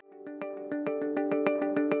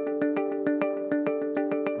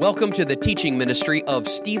Welcome to the teaching ministry of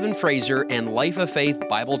Stephen Fraser and Life of Faith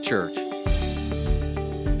Bible Church,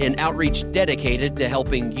 an outreach dedicated to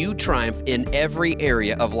helping you triumph in every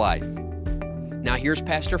area of life. Now here's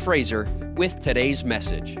Pastor Fraser with today's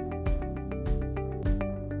message.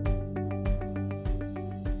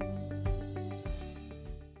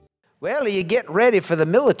 Well, are you getting ready for the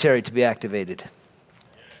military to be activated?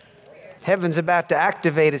 Heaven's about to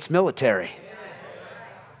activate its military.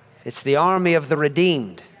 It's the army of the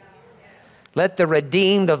redeemed. Let the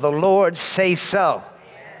redeemed of the Lord say so.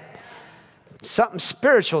 Something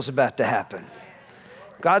spiritual is about to happen.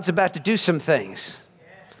 God's about to do some things.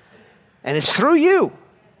 And it's through you.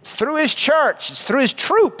 It's through His church. It's through His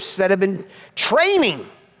troops that have been training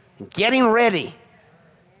and getting ready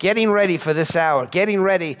for this hour, getting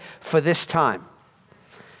ready for this time.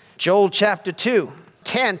 Joel chapter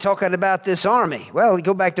 2:10, talking about this army. Well, we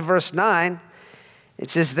go back to verse 9. It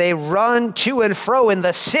says, they run to and fro in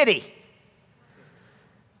the city.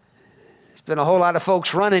 There's been a whole lot of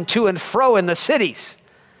folks running to and fro in the cities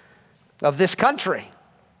of this country,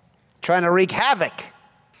 trying to wreak havoc.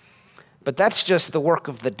 But that's just the work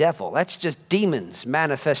of the devil. That's just demons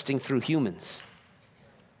manifesting through humans.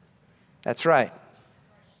 That's right.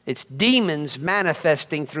 It's demons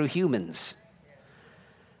manifesting through humans.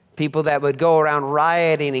 People that would go around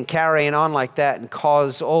rioting and carrying on like that and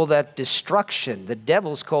cause all that destruction. The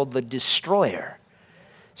devil's called the destroyer.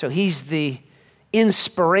 So he's the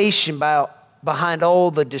inspiration behind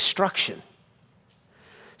all the destruction.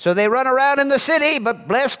 So they run around in the city, but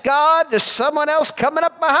bless God, there's someone else coming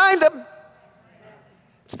up behind them.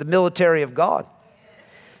 It's the military of God.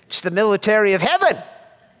 It's the military of heaven.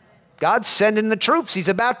 God's sending the troops. He's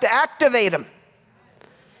about to activate them.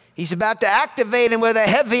 He's about to activate them with a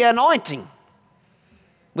heavy anointing,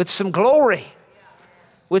 with some glory,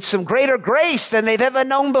 with some greater grace than they've ever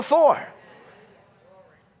known before.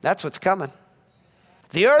 That's what's coming.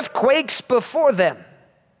 The earth quakes before them.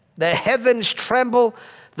 The heavens tremble.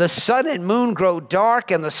 The sun and moon grow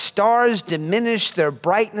dark, and the stars diminish their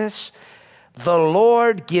brightness. The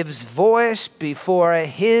Lord gives voice before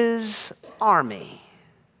His army.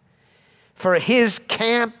 For His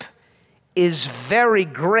camp is very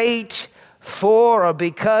great, for or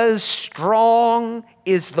because strong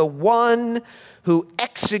is the one who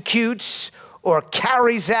executes or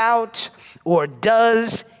carries out or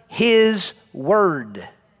does His word.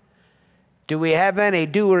 Do we have any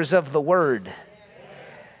doers of the word? Yes.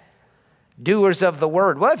 Doers of the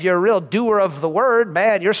word. Well, if you're a real doer of the word,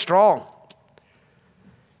 man, you're strong.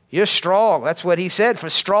 You're strong. That's what He said. For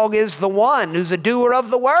strong is the one who's a doer of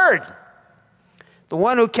the word. The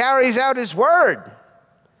one who carries out His word.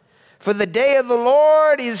 For the day of the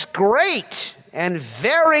Lord is great and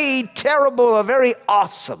very terrible or very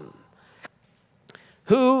awesome.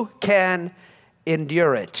 Who can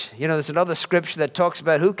endure it? You know, there's another scripture that talks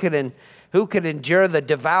about who can endure the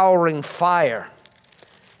devouring fire.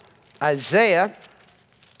 Isaiah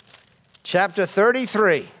chapter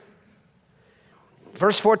 33,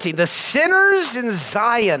 verse 14. The sinners in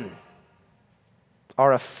Zion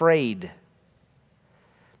are afraid.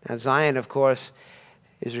 Now, Zion, of course,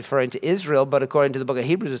 is referring to Israel, but according to the book of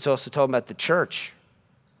Hebrews, it's also talking about the church.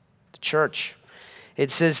 The church. It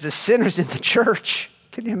says the sinners in the church.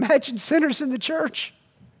 Can you imagine sinners in the church?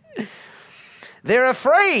 They're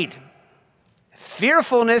afraid.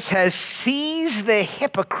 Fearfulness has seized the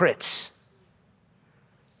hypocrites.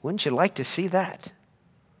 Wouldn't you like to see that?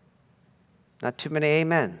 Not too many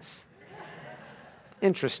amens.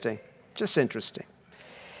 Interesting. Just interesting.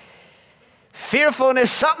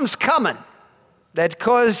 Fearfulness, something's coming that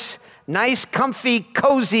cause nice, comfy,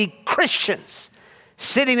 cozy Christians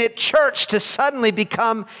sitting at church to suddenly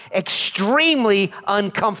become extremely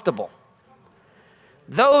uncomfortable.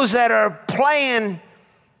 Those that are playing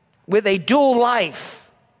with a dual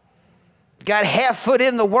life, got half foot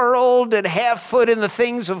in the world and half foot in the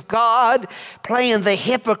things of God, playing the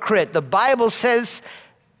hypocrite. The Bible says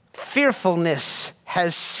fearfulness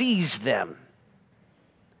has seized them.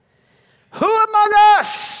 Who among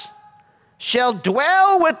us shall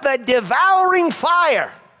dwell with the devouring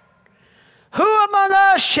fire? Who among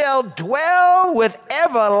us shall dwell with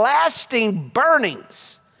everlasting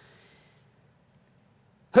burnings?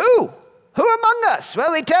 Who? Who among us?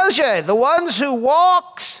 Well, He tells you, the ones who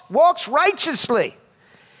walks righteously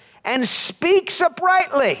and speaks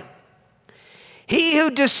uprightly. He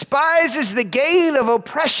who despises the gain of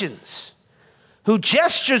oppressions, who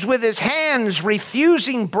gestures with his hands,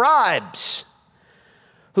 refusing bribes,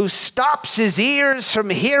 who stops his ears from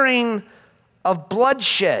hearing of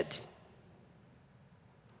bloodshed,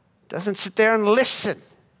 doesn't sit there and listen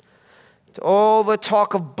to all the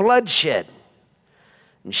talk of bloodshed,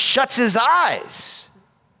 and shuts his eyes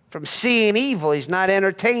from seeing evil. He's not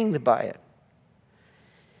entertained by it.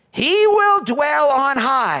 He will dwell on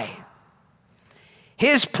high.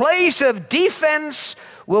 His place of defense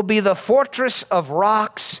will be the fortress of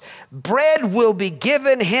rocks. Bread will be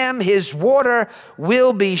given him. His water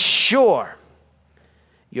will be sure.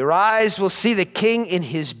 Your eyes will see the king in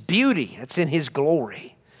his beauty. That's in his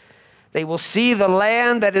glory. They will see the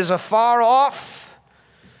land that is afar off.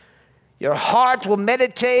 Your heart will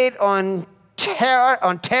meditate on terror,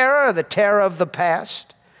 the terror of the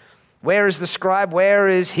past. Where is the scribe? Where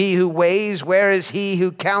is he who weighs? Where is he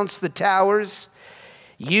who counts the towers?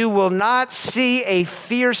 You will not see a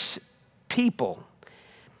fierce people,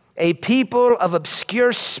 a people of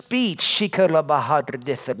obscure speech,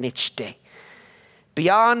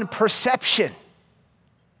 beyond perception,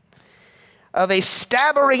 of a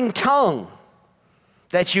stammering tongue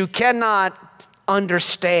that you cannot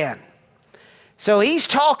understand. So he's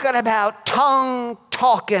talking about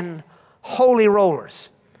tongue-talking holy rollers.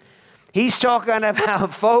 He's talking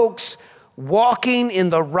about folks walking in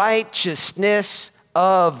the righteousness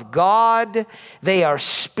of God. They are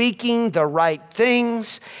speaking the right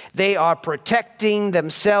things. They are protecting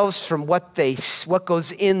themselves from what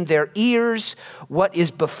goes in their ears, what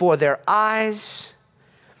is before their eyes.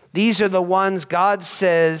 These are the ones God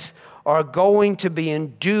says are going to be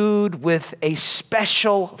endued with a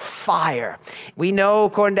special fire. We know,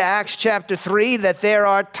 according to Acts chapter 3, that there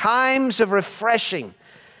are times of refreshing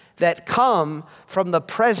that come from the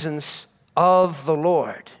presence of the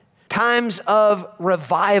Lord. Times of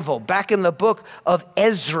revival. Back in the book of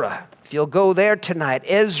Ezra, if you'll go there tonight,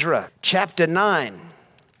 Ezra chapter 9.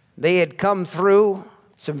 They had come through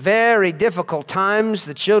some very difficult times,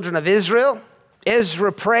 the children of Israel.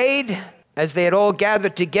 Ezra prayed as they had all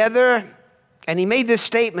gathered together, and he made this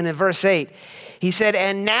statement in verse 8. He said,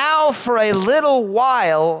 "And now for a little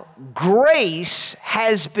while grace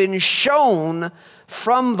has been shown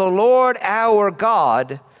from the Lord our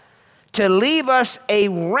God to leave us a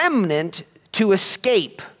remnant to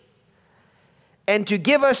escape and to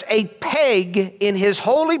give us a peg in his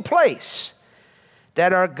holy place,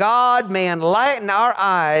 that our God may enlighten our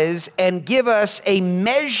eyes and give us a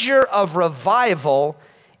measure of revival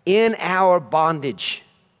in our bondage."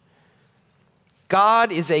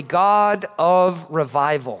 God is a God of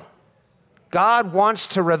revival. God wants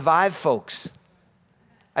to revive folks.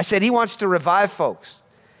 I said he wants to revive folks.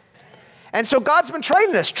 And so God's been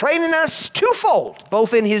training us twofold,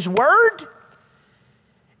 both in his word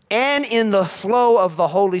and in the flow of the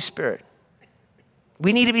Holy Spirit.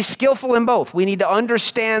 We need to be skillful in both. We need to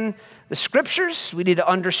understand the scriptures. We need to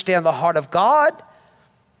understand the heart of God.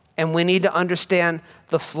 And we need to understand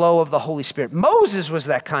the flow of the Holy Spirit. Moses was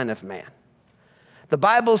that kind of man. The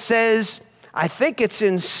Bible says, I think it's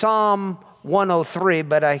in Psalm 103,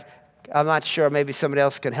 but I'm not sure. Maybe somebody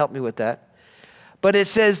else can help me with that. But it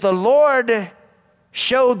says, the Lord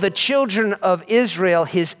showed the children of Israel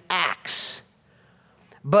his acts,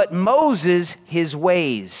 but Moses his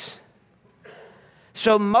ways.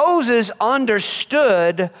 So Moses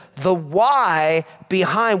understood the why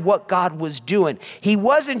behind what God was doing. He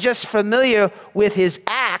wasn't just familiar with his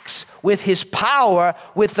acts, with his power,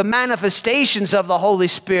 with the manifestations of the Holy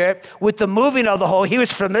Spirit, with the moving of the Holy Spirit. He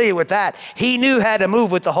was familiar with that. He knew how to move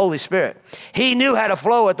with the Holy Spirit. He knew how to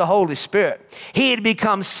flow with the Holy Spirit. He had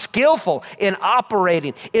become skillful in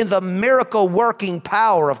operating in the miracle working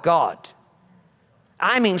power of God.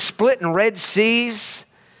 I mean, splitting Red Seas.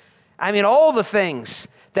 I mean, all the things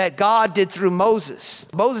that God did through Moses.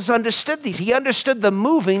 Moses understood these. He understood the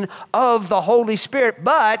moving of the Holy Spirit,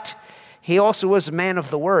 but he also was a man of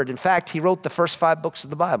the word. In fact, he wrote the first 5 books of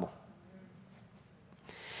the Bible.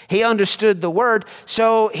 He understood the word,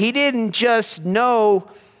 so he didn't just know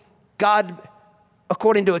God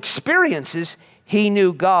according to experiences. He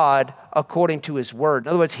knew God according to his word. In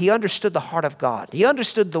other words, he understood the heart of God. He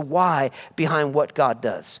understood the why behind what God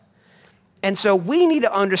does. And so we need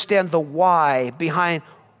to understand the why behind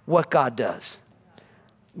what God does.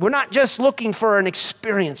 We're not just looking for an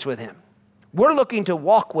experience with him. We're looking to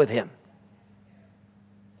walk with him.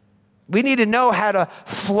 We need to know how to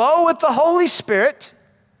flow with the Holy Spirit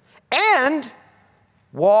and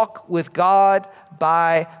walk with God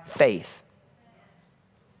by faith.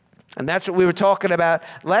 And that's what we were talking about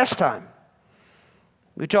last time.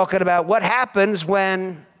 We were talking about what happens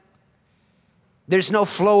when there's no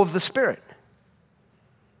flow of the Spirit.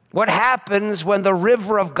 What happens when the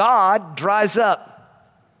river of God dries up?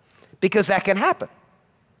 Because that can happen.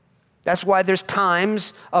 That's why there's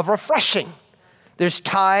times of refreshing. There's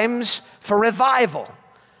times for revival.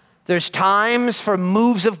 There's times for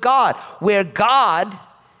moves of God, where God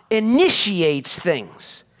initiates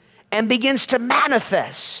things and begins to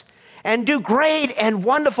manifest and do great and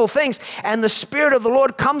wonderful things. And the Spirit of the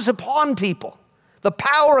Lord comes upon people. The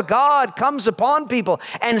power of God comes upon people.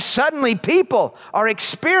 And suddenly people are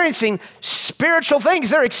experiencing spiritual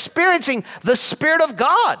things. They're experiencing the Spirit of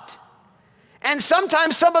God. And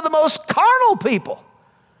sometimes some of the most carnal people,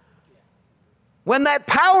 when that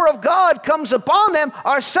power of God comes upon them,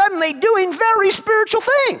 are suddenly doing very spiritual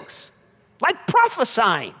things, like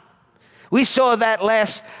prophesying. We saw that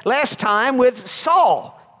last time with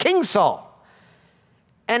Saul, King Saul,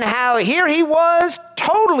 and how here he was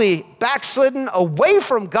totally backslidden away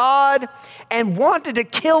from God and wanted to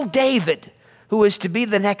kill David, who was to be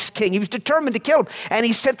the next king. He was determined to kill him, and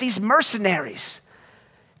he sent these mercenaries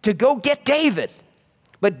to go get David.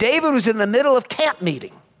 But David was in the middle of camp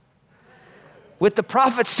meeting with the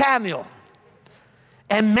prophet Samuel.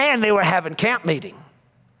 And man, they were having camp meeting.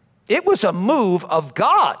 It was a move of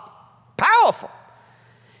God, powerful.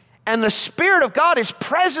 And the Spirit of God, His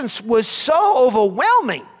presence was so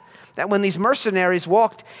overwhelming that when these mercenaries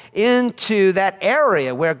walked into that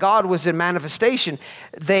area where God was in manifestation,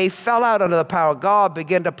 they fell out under the power of God,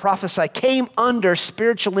 began to prophesy, came under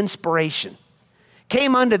spiritual inspiration,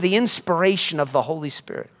 came under the inspiration of the Holy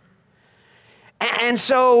Spirit. And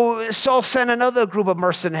so Saul sent another group of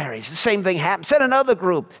mercenaries. The same thing happened. Sent another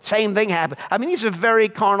group. Same thing happened. I mean, these are very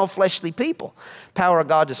carnal, fleshly people. Power of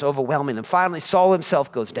God just overwhelming them. Finally, Saul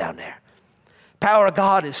himself goes down there. Power of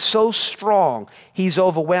God is so strong, he's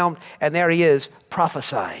overwhelmed. And there he is,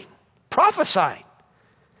 prophesying. Prophesying.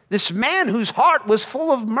 This man whose heart was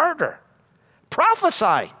full of murder.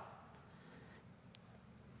 Prophesying.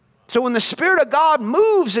 So when the Spirit of God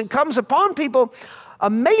moves and comes upon people,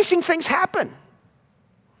 amazing things happen.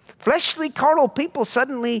 Fleshly, carnal people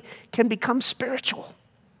suddenly can become spiritual.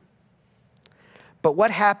 But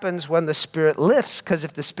what happens when the Spirit lifts? Because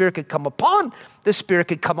if the Spirit could come upon, the Spirit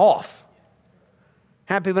could come off.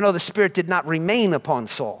 How many people know the Spirit did not remain upon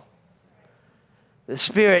Saul? The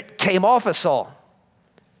Spirit came off of Saul.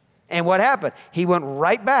 And what happened? He went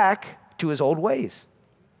right back to his old ways.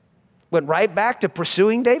 Went right back to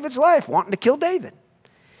pursuing David's life, wanting to kill David.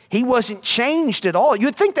 He wasn't changed at all.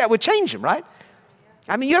 You'd think that would change him, right?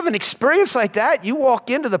 I mean, you have an experience like that. You walk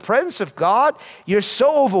into the presence of God. You're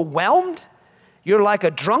so overwhelmed. You're like a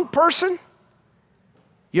drunk person.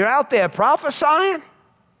 You're out there prophesying.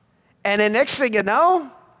 And the next thing you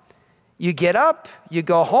know, you get up, you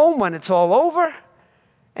go home when it's all over,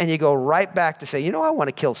 and you go right back to say, you know, I want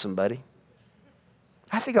to kill somebody.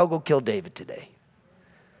 I think I'll go kill David today.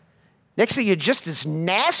 Next thing, you're just as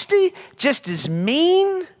nasty, just as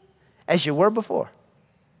mean as you were before.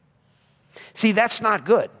 See, that's not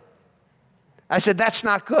good. I said, that's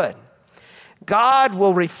not good. God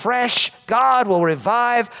will refresh, God will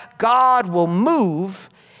revive, God will move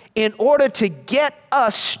in order to get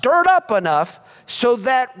us stirred up enough so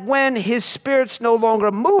that when His Spirit's no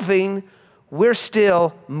longer moving, we're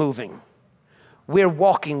still moving. We're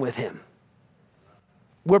walking with Him.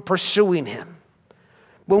 We're pursuing Him.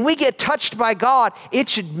 When we get touched by God, it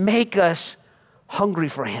should make us hungry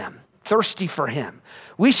for Him, thirsty for Him.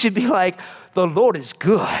 We should be like, the Lord is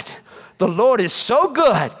good. The Lord is so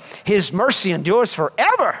good. His mercy endures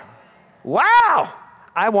forever. Wow.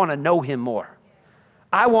 I want to know Him more.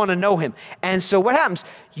 I want to know Him. And so what happens?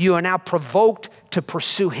 You are now provoked to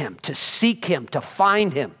pursue Him, to seek Him, to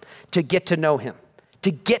find Him, to get to know Him,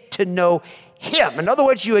 to get to know Him. In other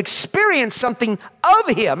words, you experience something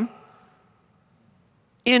of Him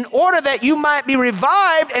in order that you might be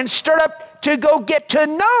revived and stirred up to go get to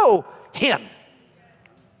know Him.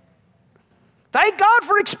 Thank God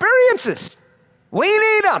for experiences. We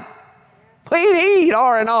need them. We need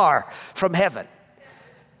R&R from heaven.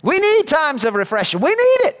 We need times of refreshing. We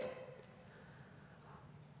need it.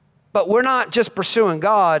 But we're not just pursuing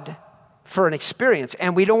God for an experience,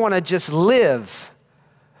 and we don't want to just live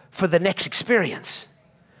for the next experience.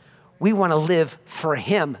 We want to live for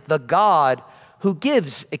Him, the God who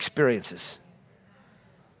gives experiences.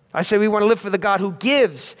 I say we want to live for the God who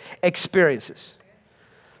gives experiences.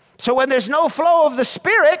 So when there's no flow of the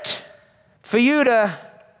Spirit for you to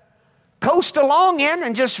coast along in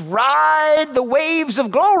and just ride the waves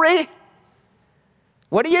of glory,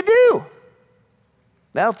 what do?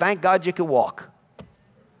 Well, thank God you can walk.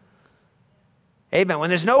 Amen. When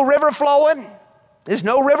there's no river flowing, there's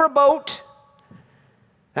no river boat,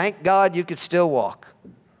 thank God you could still walk.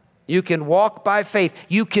 You can walk by faith.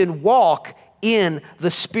 You can walk in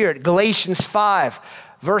the Spirit. Galatians 5,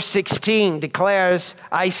 verse 16 declares,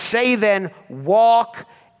 I say then, walk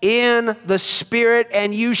in the Spirit,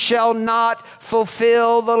 and you shall not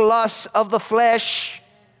fulfill the lusts of the flesh.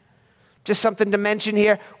 Just something to mention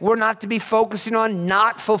here. We're not to be focusing on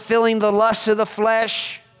not fulfilling the lusts of the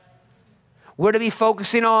flesh. We're to be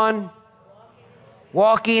focusing on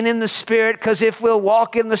walking in the Spirit, because if we'll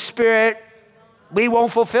walk in the Spirit, we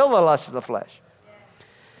won't fulfill the lusts of the flesh.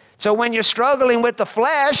 So when you're struggling with the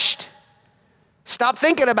flesh, stop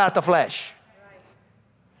thinking about the flesh.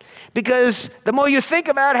 Because the more you think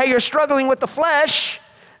about how you're struggling with the flesh,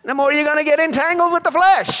 the more you're going to get entangled with the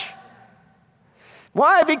flesh.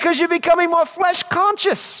 Why? Because you're becoming more flesh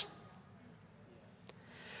conscious.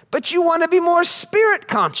 But you want to be more spirit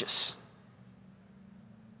conscious.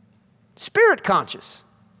 Spirit conscious.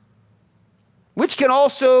 Which can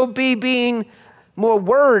also be being more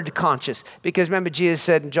word conscious. Because remember, Jesus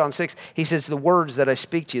said in John 6, he says, the words that I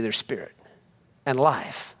speak to you, they're spirit and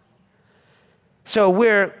life. So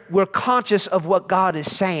we're conscious of what God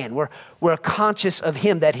is saying. We're conscious of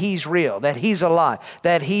him, that he's real, that he's alive,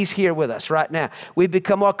 that he's here with us right now. We've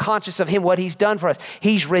become more conscious of him, what he's done for us.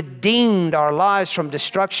 He's redeemed our lives from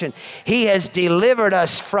destruction. He has delivered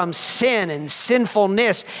us from sin and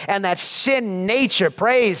sinfulness and that sin nature,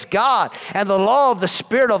 praise God. And the law of the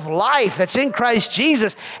Spirit of life that's in Christ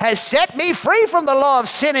Jesus has set me free from the law of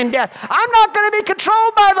sin and death. I'm not going to be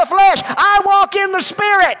controlled by the flesh. I walk in the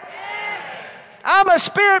Spirit. I'm a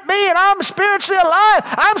spirit being. I'm spiritually alive.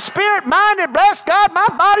 I'm spirit-minded. Bless God, my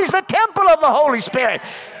body's the temple of the Holy Spirit.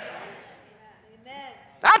 Amen.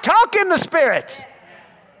 I talk in the Spirit.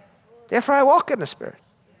 Therefore, I walk in the Spirit.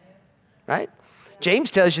 Right? James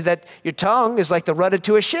tells you that your tongue is like the rudder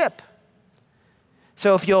to a ship.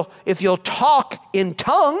 So if you'll talk in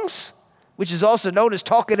tongues, which is also known as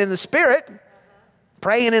talking in the Spirit,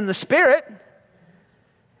 praying in the Spirit,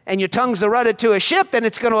 and your tongue's the rudder to a ship, then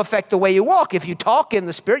it's going to affect the way you walk. If you talk in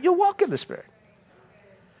the Spirit, you'll walk in the Spirit.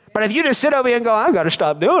 But if you just sit over here and go, I got to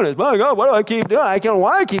stop doing this. My God, what do I keep doing? I don't know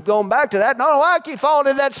why I keep going back to that. No, why I keep falling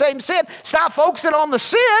into that same sin. Stop focusing on the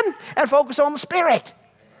sin and focus on the Spirit.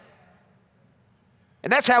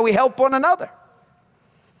 And that's how we help one another.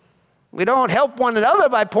 We don't help one another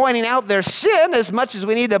by pointing out their sin as much as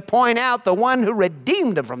we need to point out the one who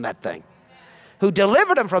redeemed them from that thing, who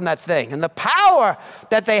delivered them from that thing, and the power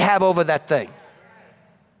that they have over that thing.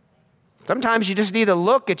 Sometimes you just need to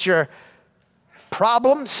look at your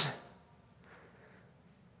problems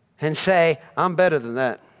and say, I'm better than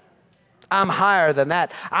that. I'm higher than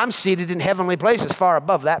that. I'm seated in heavenly places far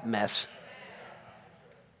above that mess.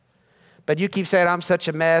 But you keep saying, I'm such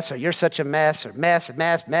a mess, or you're such a mess, or mess,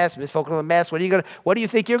 focus on the mess. What do you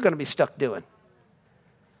think you're going to be stuck doing?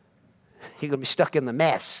 You're going to be stuck in the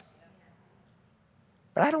mess.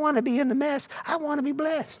 But I don't want to be in the mess. I want to be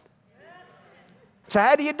blessed. So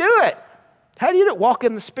how do you do it? How do you do it? Walk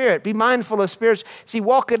in the Spirit. Be mindful of spirits. See,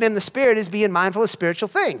 walking in the Spirit is being mindful of spiritual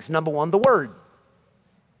things. Number one, the Word.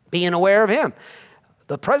 Being aware of him.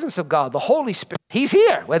 The presence of God, the Holy Spirit. He's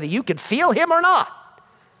here, whether you can feel him or not.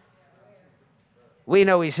 We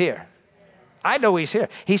know he's here. I know he's here.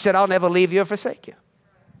 He said, I'll never leave you or forsake you.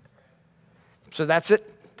 So that's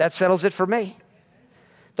it. That settles it for me.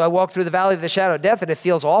 Though I walk through the valley of the shadow of death and it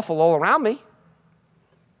feels awful all around me.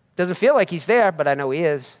 Doesn't feel like he's there, but I know he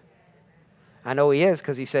is. I know he is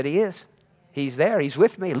because he said he is. He's there. He's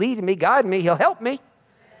with me, leading me, guiding me. He'll help me.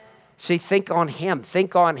 See, think on him.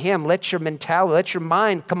 Think on him. Let your mentality, let your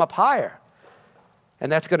mind come up higher.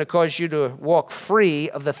 And that's going to cause you to walk free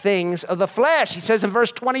of the things of the flesh. He says in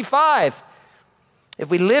verse 25, if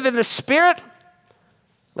we live in the Spirit,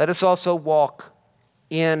 let us also walk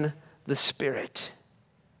in the Spirit.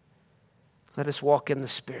 Let us walk in the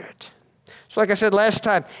Spirit. So like I said last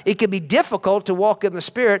time, it can be difficult to walk in the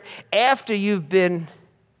Spirit after you've been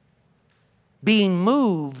being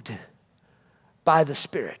moved by the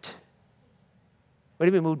Spirit. What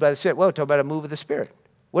do you mean moved by the Spirit? Well, we're talking about a move of the Spirit.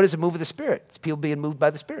 What is a move of the Spirit? It's people being moved by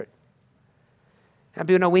the Spirit. And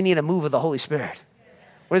people know we need a move of the Holy Spirit.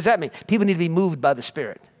 What does that mean? People need to be moved by the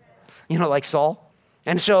Spirit. You know, like Saul.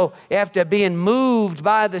 And so after being moved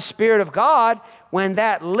by the Spirit of God, when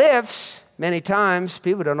that lifts, many times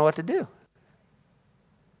people don't know what to do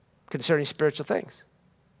concerning spiritual things.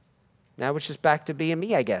 Now it's just back to being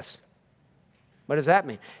me, I guess. What does that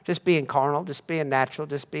mean? Just being carnal, just being natural,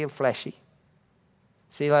 just being fleshy.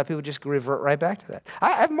 See, a lot of people just revert right back to that.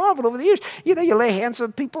 I've marveled over the years. You know, you lay hands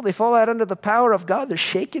on people, they fall out under the power of God. They're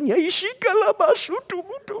shaking. I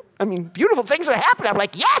mean, beautiful things are happening. I'm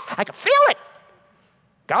like, yes, I can feel it.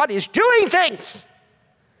 God is doing things.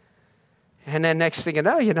 And then next thing you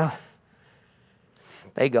know,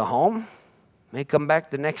 they go home. They come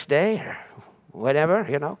back the next day or whatever,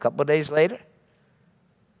 a couple of days later.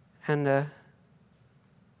 And they're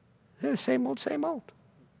the same old, same old.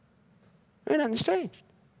 Nothing's changed.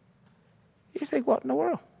 You think, what in the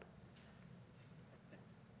world?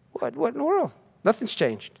 What in the world? Nothing's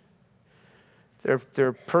changed.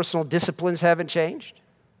 Their personal disciplines haven't changed.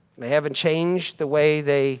 They haven't changed the way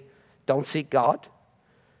they don't seek God.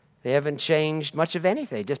 They haven't changed much of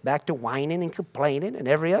anything, just back to whining and complaining and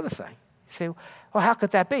every other thing. You say, well, how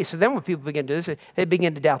could that be? So then when people begin to do this, they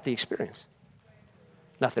begin to doubt the experience.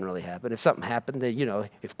 Nothing really happened. If something happened, then,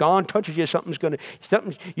 if God touches you,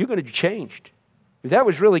 you're going to be changed. If that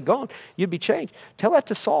was really gone, you'd be changed. Tell that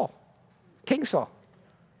to Saul, King Saul.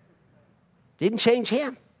 Didn't change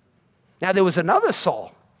him. Now there was another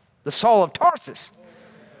Saul, the Saul of Tarsus.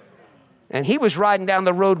 And he was riding down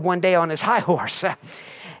the road one day on his high horse.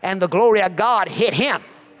 And the glory of God hit him.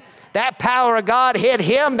 That power of God hit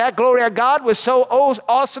him. That glory of God was so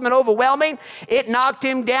awesome and overwhelming, it knocked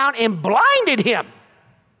him down and blinded him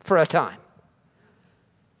for a time.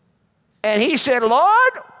 And he said,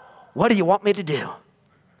 Lord, what do you want me to do?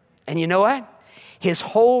 And you know what? His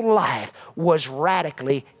whole life was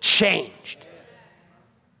radically changed.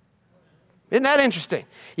 Isn't that interesting?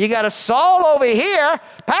 You got a Saul over here,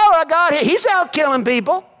 power of God here. He's out killing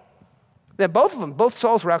people. They're both of them, both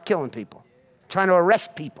Sauls were out killing people, trying to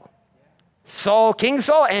arrest people. Saul, King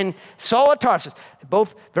Saul, and Saul of Tarsus,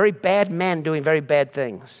 both very bad men doing very bad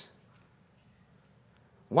things.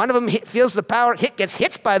 One of them feels the power, gets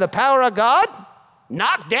hit by the power of God,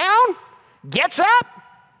 knocked down, gets up.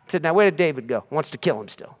 Said, now where did David go? Wants to kill him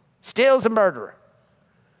still. Still is a murderer.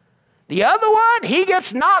 The other one, he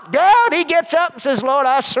gets knocked down, he gets up and says, Lord,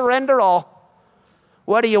 I surrender all.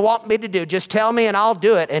 What do you want me to do? Just tell me and I'll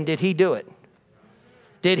do it. And did he do it?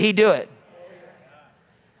 Did he do it?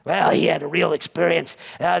 Well, he had a real experience.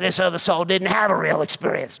 This other Saul didn't have a real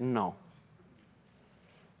experience. No.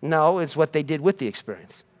 No, it's what they did with the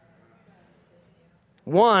experience.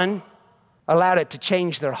 One allowed it to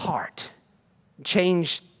change their heart,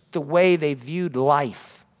 change the way they viewed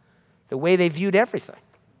life, the way they viewed everything,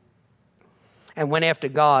 and went after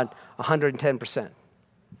God 110%.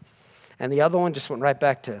 And the other one just went right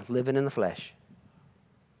back to living in the flesh.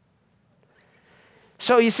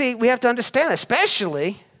 So you see, we have to understand,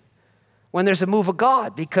 especially when there's a move of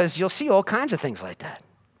God, because you'll see all kinds of things like that.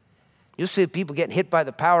 You'll see people getting hit by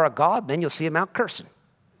the power of God, then you'll see them out cursing.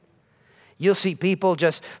 You'll see people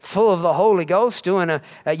just full of the Holy Ghost doing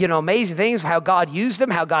amazing things, how God used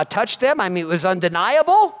them, how God touched them. I mean, it was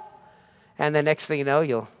undeniable. And the next thing you know,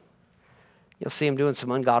 you'll see them doing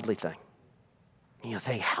some ungodly thing. And you'll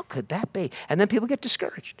think, how could that be? And then people get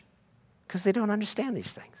discouraged because they don't understand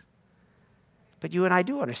these things. But you and I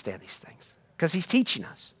do understand these things because he's teaching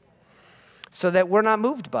us so that we're not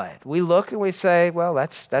moved by it. We look and we say, well,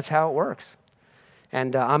 that's how it works.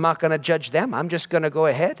 And I'm not going to judge them. I'm just going to go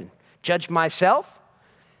ahead and judge myself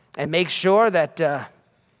and make sure that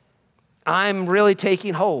I'm really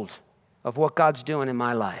taking hold of what God's doing in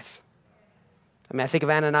my life. I mean, I think of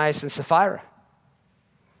Ananias and Sapphira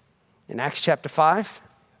in Acts chapter 5.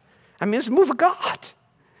 I mean, it's a move of God.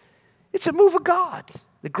 It's a move of God.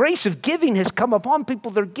 The grace of giving has come upon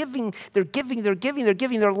people. They're giving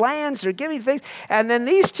their lands, they're giving things. And then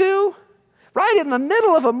these two, right in the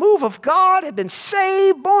middle of a move of God, have been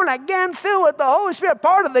saved, born again, filled with the Holy Spirit,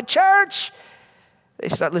 part of the church. They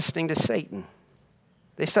start listening to Satan.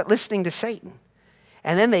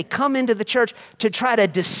 And then they come into the church to try to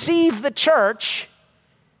deceive the church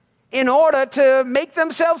in order to make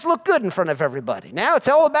themselves look good in front of everybody. Now it's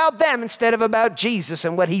all about them instead of about Jesus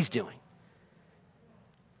and what he's doing.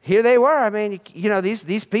 Here they were. I mean,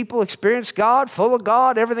 these people experienced God, full of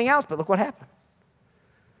God, everything else, but look what happened.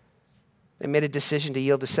 They made a decision to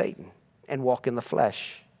yield to Satan and walk in the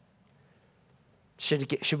flesh.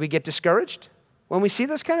 Should we get discouraged when we see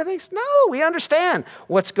those kind of things? No, we understand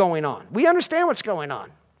what's going on.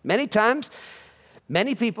 Many times,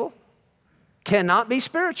 many people cannot be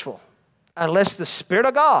spiritual unless the Spirit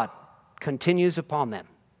of God continues upon them.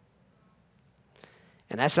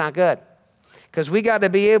 And that's not good. Because we got to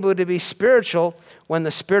be able to be spiritual when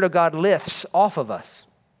the Spirit of God lifts off of us.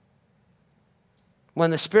 When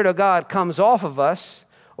the Spirit of God comes off of us,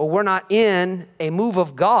 or we're not in a move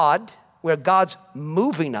of God where God's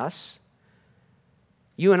moving us,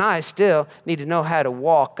 you and I still need to know how to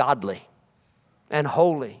walk godly and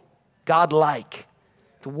holy, God-like,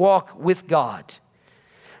 to walk with God.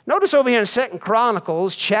 Notice over here in 2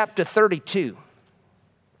 Chronicles chapter 32.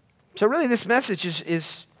 So really this message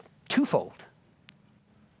is twofold.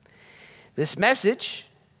 This message,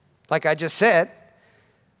 like I just said,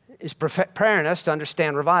 is preparing us to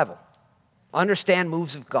understand revival, understand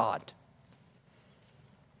moves of God.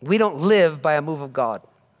 We don't live by a move of God.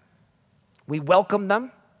 We welcome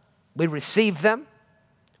them, we receive them,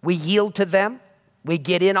 we yield to them, we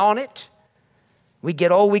get in on it, we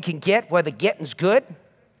get all we can get where the getting's good,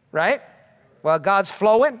 right? Well, God's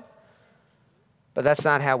flowing, but that's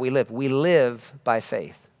not how we live. We live by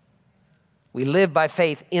faith. We live by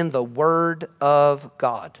faith in the Word of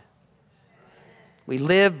God. We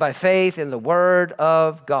live by faith in the Word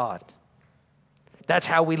of God. That's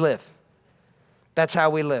how we live. That's how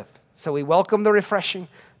we live. So we welcome the refreshing,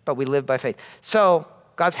 but we live by faith. So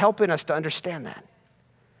God's helping us to understand that.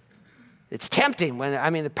 It's tempting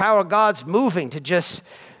when, the power of God's moving to just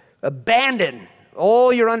abandon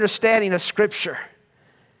all your understanding of Scripture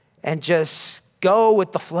and just go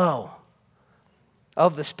with the flow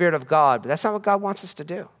of the Spirit of God. But that's not what God wants us to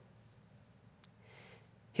do.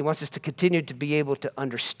 He wants us to continue to be able to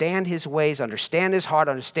understand His ways, understand His heart,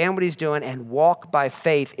 understand what He's doing, and walk by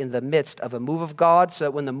faith in the midst of a move of God, so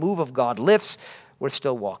that when the move of God lifts, we're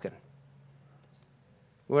still walking.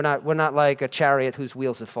 We're not like a chariot whose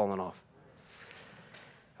wheels have fallen off.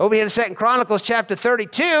 Over here in 2 Chronicles chapter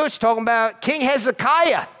 32, it's talking about King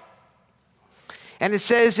Hezekiah. And it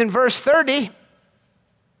says in verse 30,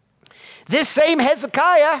 this same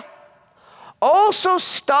Hezekiah also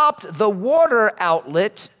stopped the water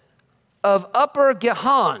outlet of Upper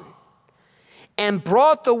Gihon and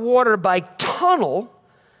brought the water by tunnel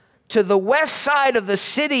to the west side of the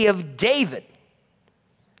city of David.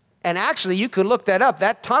 And actually, you can look that up.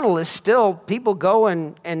 That tunnel is still, people go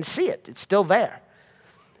and see it. It's still there.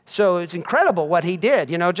 So it's incredible what he did.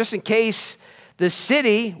 Just in case the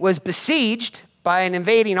city was besieged by an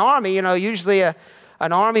invading army, usually an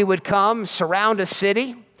army would come, surround a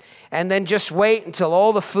city, and then just wait until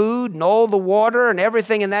all the food and all the water and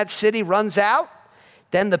everything in that city runs out.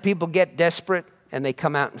 Then the people get desperate and they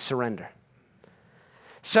come out and surrender.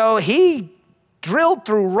 So he drilled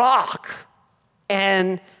through rock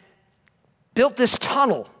and built this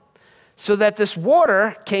tunnel so that this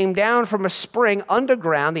water came down from a spring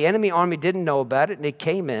underground. The enemy army didn't know about it, and it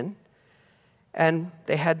came in, and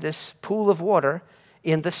they had this pool of water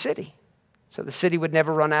in the city. So the city would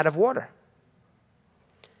never run out of water.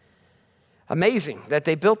 Amazing that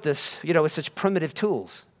they built this, with such primitive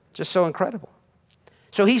tools. Just so incredible.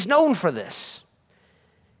 So he's known for this.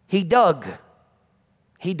 He dug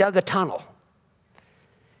a tunnel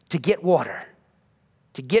to get water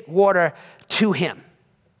to him.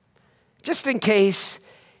 Just in case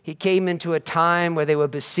he came into a time where they were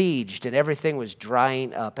besieged and everything was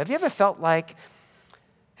drying up. Have you ever felt like,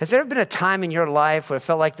 has there ever been a time in your life where it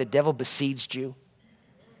felt like the devil besieged you?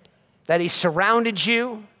 That he surrounded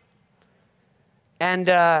you and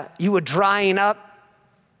you were drying up?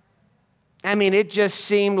 It just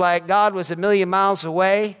seemed like God was a million miles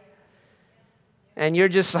away and you're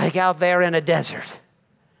just like out there in a desert,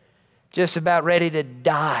 just about ready to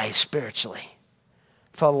die spiritually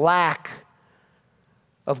for lack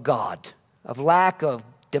of God, of lack of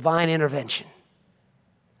divine intervention.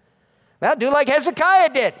 Well, do like Hezekiah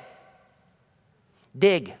did.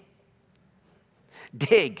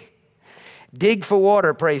 Dig for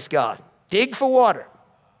water, praise God. Dig for water.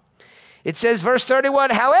 It says, verse 31,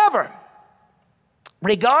 however,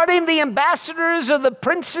 regarding the ambassadors of the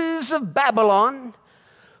princes of Babylon,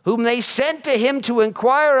 whom they sent to him to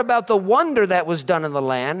inquire about the wonder that was done in the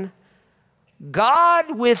land,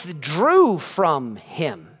 God withdrew from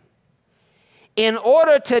him in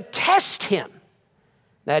order to test him,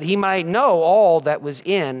 that he might know all that was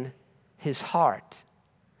in his heart.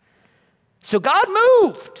 So God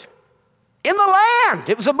moved in the land.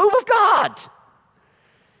 It was a move of God.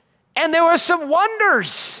 And there were some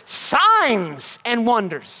wonders, signs and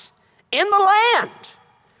wonders in the land.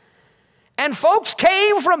 And folks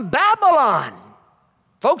came from Babylon.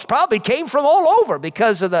 Folks probably came from all over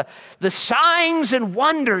because of the signs and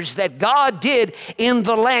wonders that God did in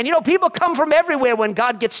the land. People come from everywhere when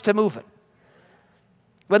God gets to moving.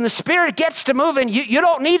 When the Spirit gets to moving, you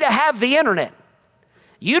don't need to have the internet.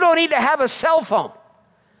 You don't need to have a cell phone.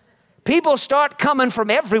 People start coming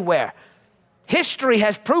from everywhere. History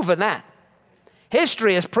has proven that.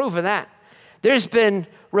 History has proven that. There's been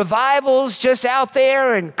revivals just out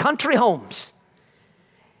there in country homes.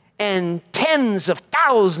 And tens of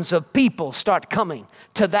thousands of people start coming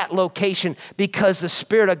to that location because the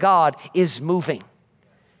Spirit of God is moving.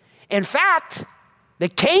 In fact, the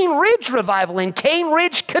Cane Ridge revival in Cane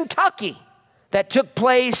Ridge, Kentucky, that took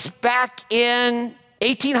place back in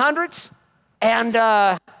 1800s, and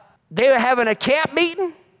they were having a camp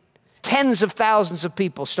meeting. Tens of thousands of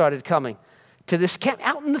people started coming to this camp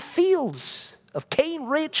out in the fields of Cane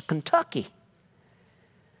Ridge, Kentucky.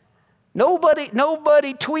 Nobody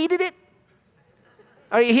tweeted it.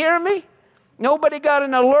 Are you hearing me? Nobody got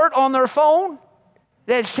an alert on their phone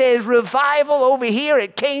that says revival over here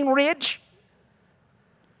at Cane Ridge.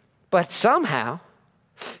 But somehow,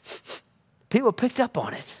 people picked up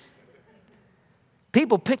on it.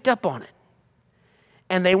 People picked up on it.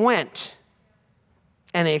 And they went.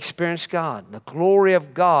 And they experienced God. The glory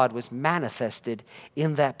of God was manifested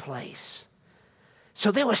in that place.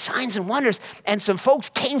 So there were signs and wonders. And some folks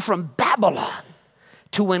came from Babylon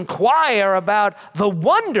to inquire about the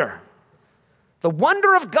wonder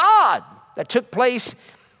of God that took place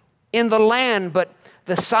in the land. But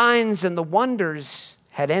the signs and the wonders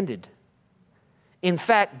had ended. In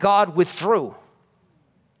fact, God withdrew.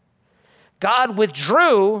 God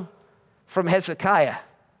withdrew from Hezekiah.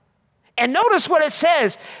 And notice what it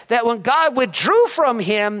says, that when God withdrew from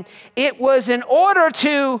him, it was in order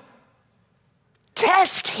to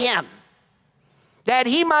test him, that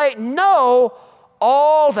he might know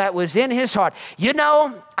all that was in his heart. You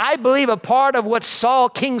know, I believe a part of what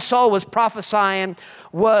King Saul was prophesying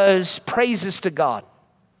was praises to God.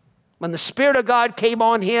 When the Spirit of God came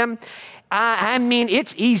on him, I mean,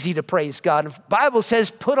 it's easy to praise God. The Bible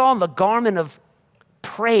says, put on the garment of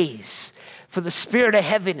praise for the spirit of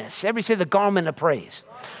heaviness. Everybody say the garment of praise.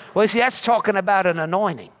 Well, you see, that's talking about an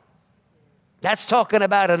anointing. That's talking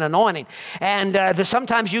about an anointing. And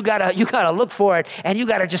sometimes you gotta look for it, and you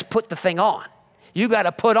gotta just put the thing on. You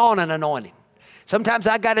gotta put on an anointing. Sometimes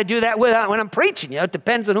I gotta do that when I'm preaching. You know, it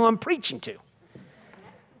depends on who I'm preaching to.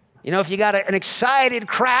 You know, if you got an excited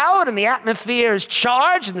crowd and the atmosphere is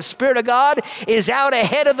charged and the Spirit of God is out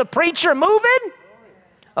ahead of the preacher moving,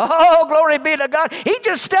 oh, glory be to God. He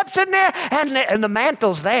just steps in there and the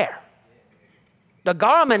mantle's there. The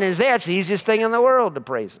garment is there. It's the easiest thing in the world to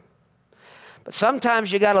praise him. But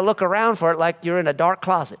sometimes you got to look around for it like you're in a dark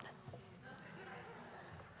closet.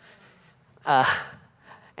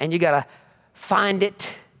 And you got to find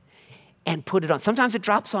it and put it on. Sometimes it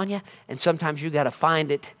drops on you, and sometimes you got to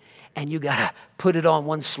find it and you got to put it on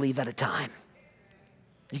one sleeve at a time.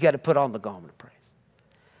 You got to put on the garment of praise.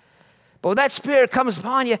 But when that Spirit comes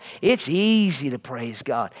upon you, it's easy to praise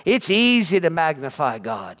God. It's easy to magnify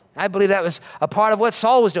God. I believe that was a part of what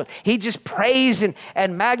Saul was doing. He just praising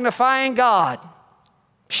and magnifying God.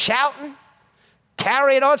 Shouting,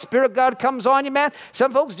 carry it on. Spirit of God comes on you, man.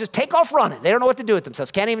 Some folks just take off running. They don't know what to do with themselves.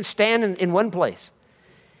 Can't even stand in one place.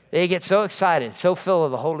 They get so excited, so filled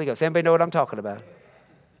with the Holy Ghost. Anybody know what I'm talking about?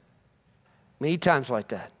 We need times like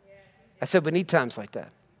that. I said we need times like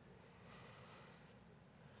that.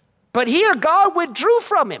 But here God withdrew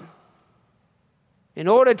from him in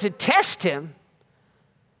order to test him,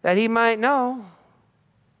 that he might know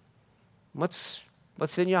what's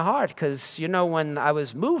in your heart. Because, you know, when I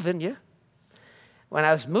was moving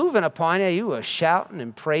upon you, you were shouting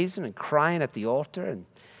and praising and crying at the altar and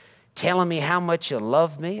telling me how much you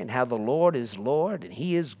love me and how the Lord is Lord and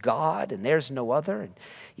he is God and there's no other. And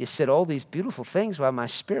you said all these beautiful things while my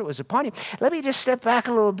Spirit was upon you. Let me just step back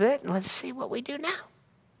a little bit and let's see what we do now.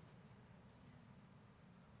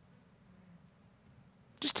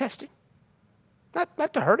 Just testing.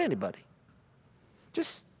 Not to hurt anybody.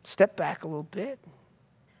 Just step back a little bit.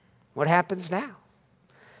 What happens now?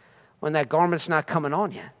 When that garment's not coming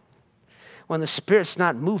on you. When the Spirit's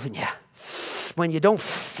not moving you. When you don't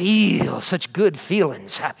feel such good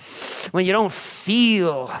feelings. When you don't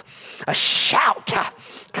feel a shout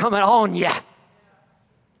coming on you.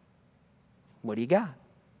 What do you got?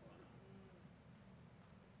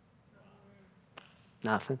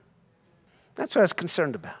 Nothing. That's what I was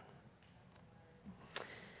concerned about.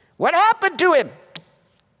 What happened to him?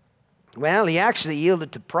 Well, he actually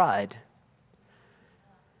yielded to pride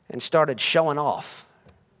and started showing off.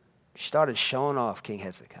 He started showing off, King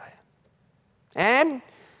Hezekiah. And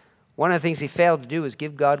one of the things he failed to do was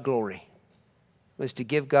give God glory. Was to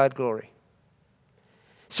give God glory.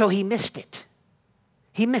 So he missed it.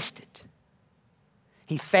 He missed it.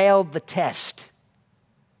 He failed the test.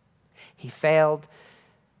 He failed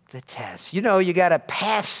the test. You know, you got to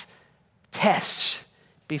pass tests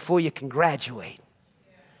before you can graduate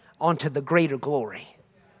onto the greater glory.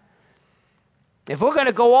 If we're going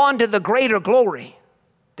to go on to the greater glory,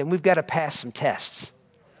 then we've got to pass some tests.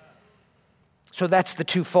 So that's the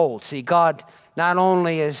twofold. See, God not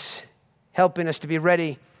only is helping us to be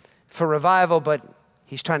ready for revival, but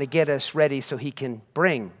he's trying to get us ready so he can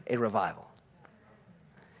bring a revival.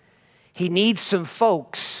 He needs some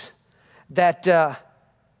folks that are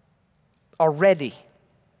ready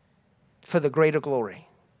for the greater glory.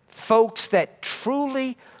 Folks that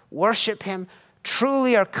truly worship him,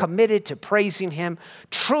 truly are committed to praising him,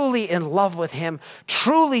 truly in love with him,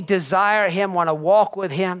 truly desire him, want to walk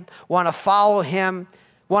with him, want to follow him,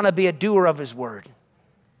 want to be a doer of his word.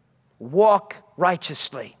 Walk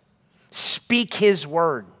righteously. Speak his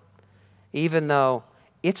word, even though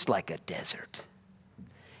it's like a desert.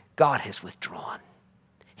 God has withdrawn.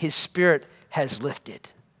 His Spirit has lifted.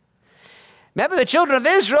 Remember the children of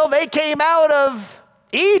Israel, they came out of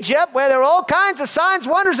Egypt where there were all kinds of signs,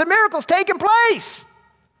 wonders, and miracles taking place.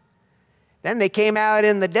 Then they came out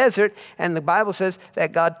in the desert, and the Bible says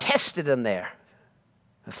that God tested them there.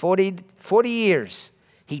 40 years.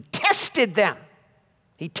 He tested them.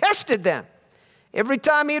 He tested them. Every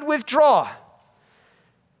time he'd withdraw,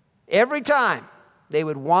 every time they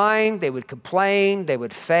would whine, they would complain, they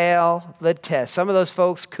would fail the test. Some of those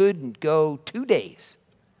folks couldn't go 2 days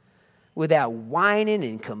without whining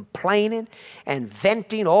and complaining and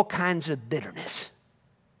venting all kinds of bitterness.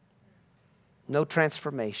 No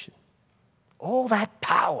transformation. All that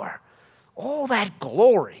power, all that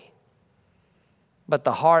glory. But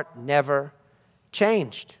the heart never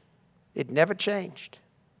changed. It never changed.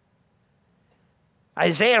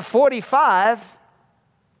 Isaiah 45,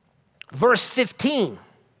 verse 15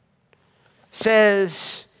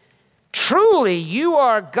 says, truly you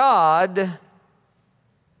are God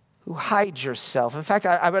who hides yourself. In fact,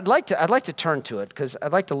 I'd like to turn to it because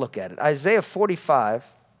I'd like to look at it. Isaiah 45.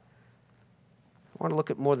 I want to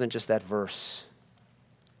look at more than just that verse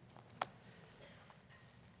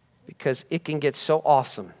because it can get so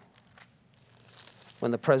awesome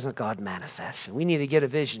when the presence of God manifests. And we need to get a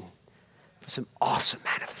vision for some awesome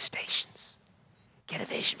manifestations. Get a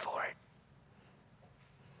vision for it.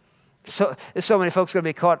 So there's so many folks going to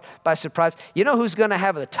be caught by surprise. You know who's going to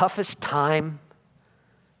have the toughest time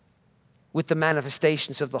with the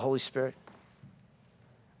manifestations of the Holy Spirit?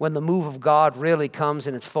 When the move of God really comes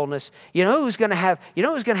in its fullness. You know who's going to have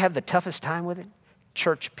the toughest time with it?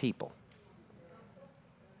 Church people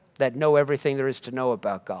that know everything there is to know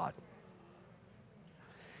about God.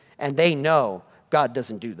 And they know God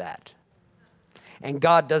doesn't do that. And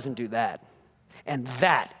God doesn't do that. And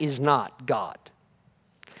that is not God.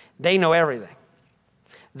 They know everything.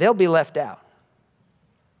 They'll be left out.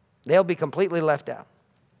 They'll be completely left out.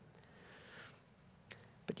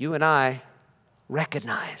 But you and I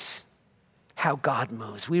recognize how God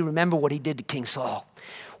moves. We remember what he did to King Saul.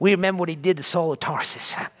 We remember what he did to Saul of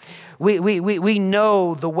Tarsus. We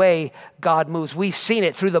know the way God moves. We've seen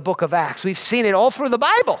it through the book of Acts. We've seen it all through the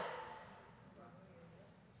Bible.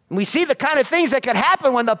 And we see the kind of things that can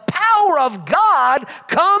happen when the power of God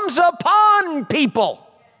comes upon people.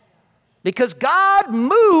 Because God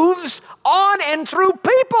moves on and through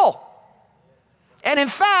people. And in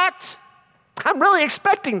fact, I'm really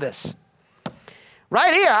expecting this.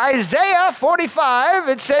 Right here, Isaiah 45,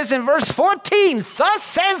 it says in verse 14, thus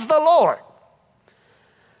says the Lord,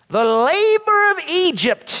 the labor of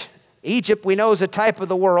Egypt. Egypt, we know, is a type of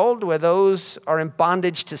the world where those are in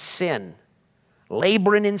bondage to sin,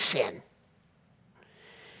 laboring in sin.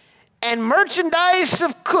 And merchandise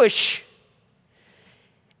of Cush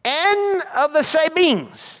and of the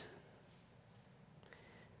Sabines.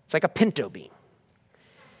 It's like a pinto bean.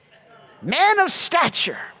 Men of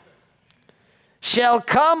stature shall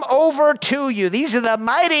come over to you. These are the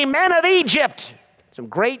mighty men of Egypt. Some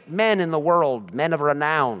great men in the world, men of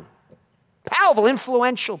renown. Powerful,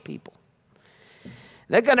 influential people.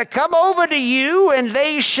 They're going to come over to you and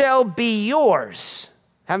they shall be yours.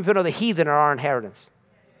 How many people know the heathen are our inheritance?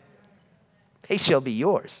 They shall be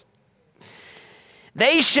yours.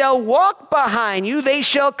 They shall walk behind you. They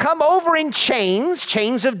shall come over in chains,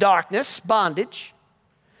 chains of darkness, bondage.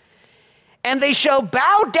 And they shall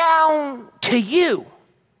bow down to you.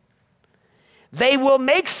 They will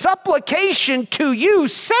make supplication to you,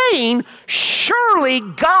 saying, surely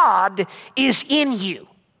God is in you,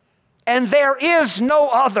 and there is no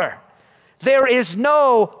other. There is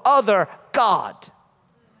no other God.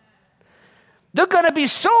 They're going to be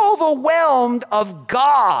so overwhelmed of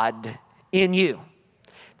God in you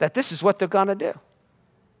that this is what they're going to do.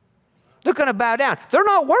 They're going to bow down. They're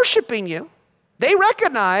not worshiping you. They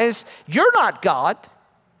recognize you're not God,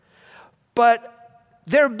 but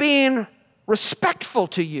they're being respectful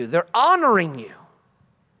to you. They're honoring you.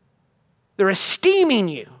 They're esteeming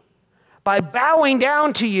you by bowing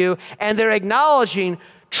down to you, and they're acknowledging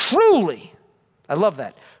truly, I love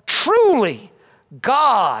that, truly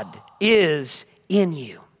God is in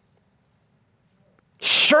you.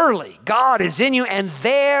 Surely God is in you, and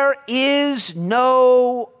there is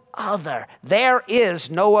no other. There is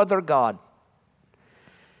no other God.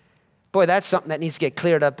 Boy, that's something that needs to get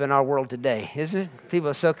cleared up in our world today, isn't it? People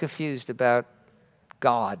are so confused about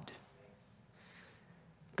God.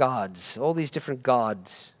 Gods, all these different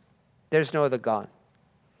gods. There's no other God.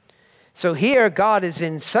 So here, God is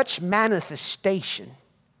in such manifestation,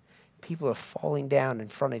 people are falling down in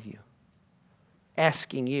front of you,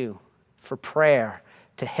 asking you for prayer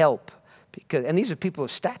to help. And these are people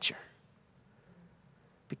of stature.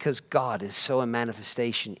 because God is so a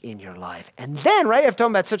manifestation in your life. And then, right after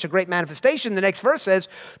talking about such a great manifestation, the next verse says,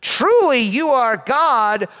 truly you are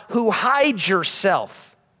God who hides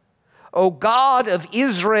yourself, O God of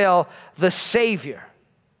Israel, the Savior.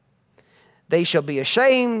 They shall be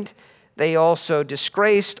ashamed, they also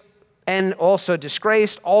disgraced,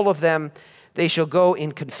 all of them, they shall go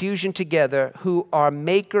in confusion together, who are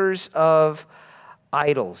makers of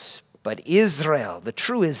idols. But Israel, the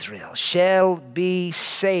true Israel, shall be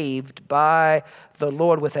saved by the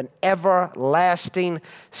Lord with an everlasting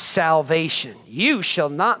salvation. You shall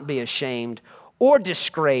not be ashamed or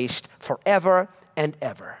disgraced forever and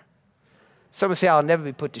ever. Someone say, I'll never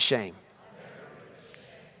be put to shame.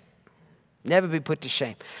 Never be put to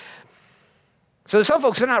shame. So some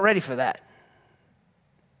folks are not ready for that.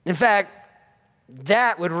 In fact,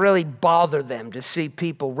 that would really bother them to see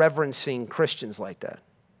people reverencing Christians like that.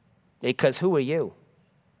 Because who are you?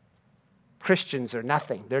 Christians are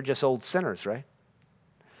nothing. They're just old sinners, right?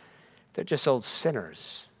 They're just old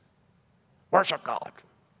sinners. Worship God.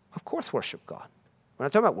 Of course worship God. We're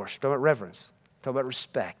not talking about worship, we're talking about reverence. We're talking about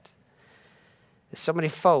respect. There's so many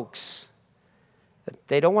folks that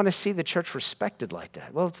they don't want to see the church respected like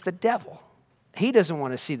that. Well, it's the devil. He doesn't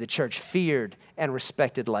want to see the church feared and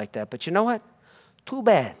respected like that. But you know what? Too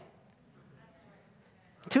bad.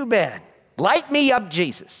 Too bad. Light me up,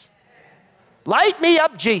 Jesus. Light me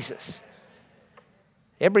up, Jesus.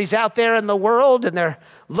 Everybody's out there in the world and they're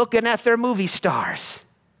looking at their movie stars.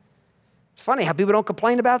 It's funny how people don't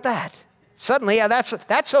complain about that. Suddenly, yeah,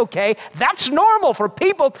 that's okay. That's normal for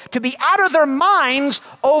people to be out of their minds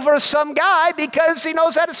over some guy because he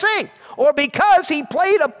knows how to sing or because he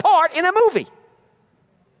played a part in a movie.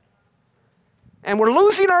 And we're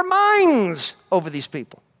losing our minds over these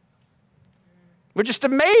people. We're just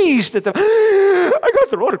amazed at them. I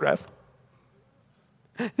got their autograph.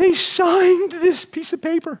 They signed this piece of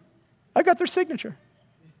paper. I got their signature.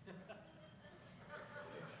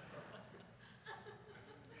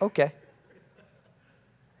 Okay.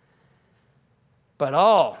 But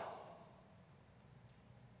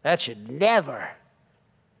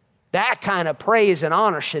that kind of praise and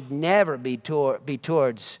honor should never be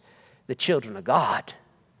towards the children of God.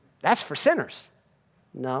 That's for sinners.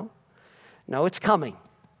 No, it's coming.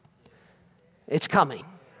 It's coming.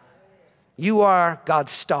 You are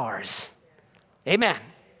God's stars. Amen.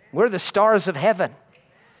 We're the stars of heaven.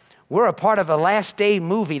 We're a part of a last day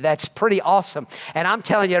movie that's pretty awesome. And I'm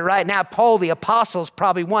telling you right now, Paul the Apostle is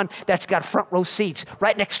probably one that's got front row seats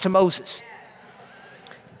right next to Moses.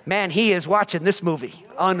 Man, he is watching this movie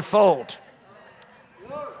unfold.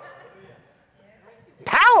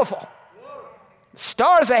 Powerful.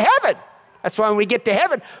 Stars of heaven. That's why when we get to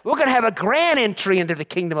heaven, we're going to have a grand entry into the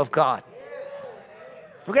kingdom of God.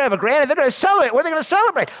 We're going to have a grand, they're going to celebrate. What are they going to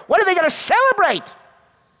celebrate? What are they going to celebrate?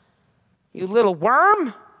 You little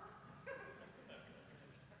worm?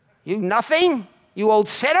 You nothing? You old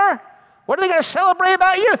sinner? What are they going to celebrate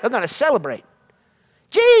about you? They're going to celebrate.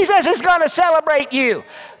 Jesus is going to celebrate you.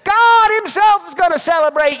 God himself is going to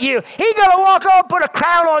celebrate you. He's going to walk over and put a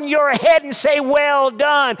crown on your head and say, well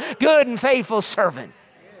done, good and faithful servant.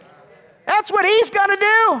 That's what he's going to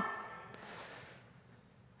do.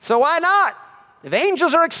 So why not? If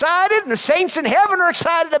angels are excited and the saints in heaven are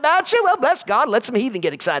excited about you, well, bless God, let some heathen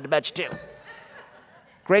get excited about you too.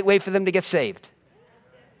 Great way for them to get saved.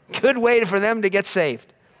 Good way for them to get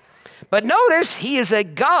saved. But notice, he is a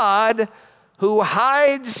God who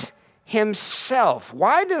hides himself.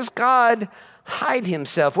 Why does God hide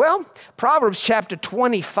himself? Well, Proverbs chapter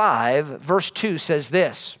 25, verse 2 says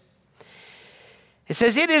this. It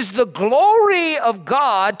says, it is the glory of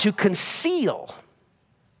God to conceal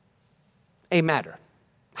a matter.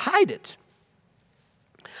 Hide it.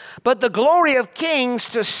 But the glory of kings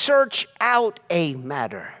to search out a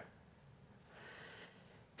matter.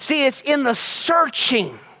 See, it's in the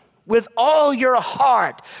searching with all your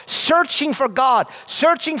heart, searching for God,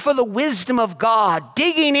 searching for the wisdom of God,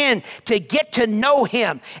 digging in to get to know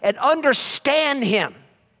him and understand him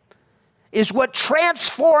is what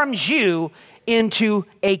transforms you into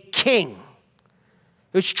a king,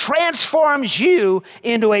 which transforms you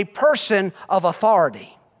into a person of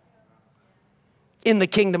authority in the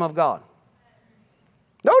kingdom of God.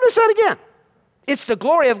 Notice that again. It's the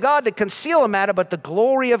glory of God to conceal a matter, but the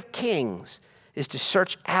glory of kings is to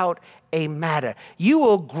search out a matter. You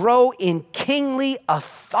will grow in kingly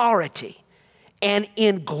authority and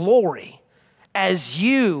in glory as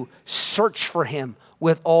you search for him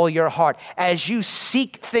with all your heart, as you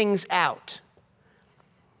seek things out.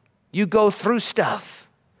 You go through stuff.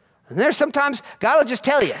 And there's sometimes God will just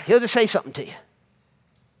tell you. He'll just say something to you.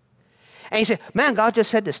 And you say, man, God just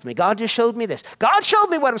said this to me. God just showed me this. God showed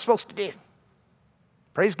me what I'm supposed to do.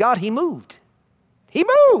 Praise God, he moved. He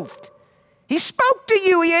moved. He spoke to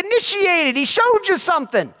you. He initiated. He showed you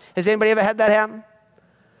something. Has anybody ever had that happen?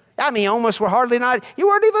 I mean, almost were hardly not, you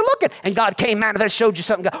weren't even looking. And God came out of that, showed you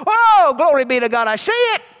something. Oh, glory be to God, I see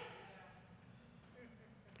it.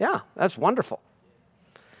 Yeah, that's wonderful.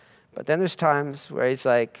 But then there's times where he's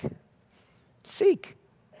like, seek.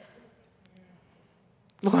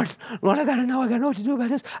 Lord, I got to know what to do about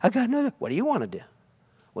this. I got to know. What do you want to do?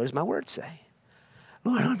 What does my word say?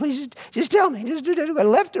 Lord, please just tell me. Just do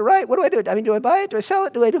left or right? What do I do? I mean, do I buy it? Do I sell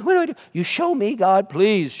it? What do I do? You show me, God.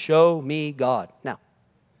 Please show me, God. Now,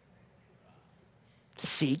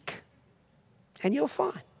 seek, and you'll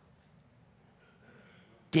find.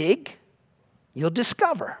 Dig, you'll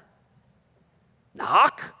discover.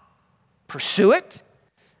 Knock, pursue it,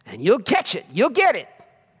 and you'll catch it. You'll get it.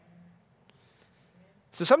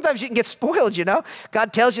 So sometimes you can get spoiled, you know.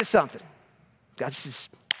 God tells you something. God says,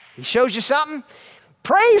 he shows you something.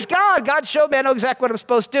 Praise God. God showed me, I know exactly what I'm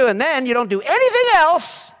supposed to do. And then you don't do anything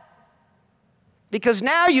else because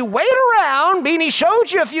now you wait around, meaning he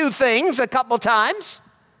showed you a few things a couple times.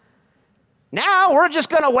 Now we're just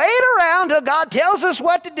going to wait around till God tells us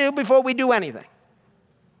what to do before we do anything.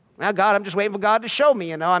 Now, God, I'm just waiting for God to show me,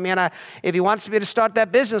 you know. I mean, if he wants me to start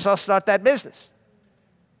that business, I'll start that business.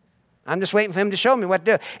 I'm just waiting for him to show me what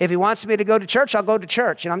to do. If he wants me to go to church, I'll go to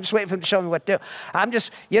church. And I'm just waiting for him to show me what to do. I'm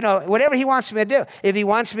just, you know, whatever he wants me to do. If he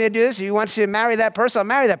wants me to do this, if he wants me to marry that person, I'll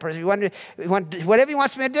marry that person. Whatever he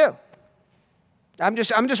wants me to do. I'm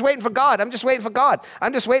just waiting for God. I'm just waiting for God.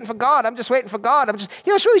 I'm just waiting for God. I'm just waiting for God. You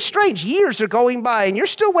know, it's really strange. Years are going by and you're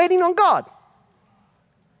still waiting on God.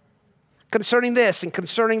 Concerning this and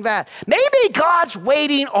concerning that. Maybe God's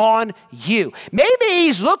waiting on you. Maybe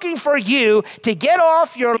he's looking for you to get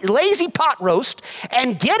off your lazy pot roast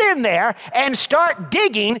and get in there and start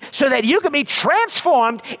digging so that you can be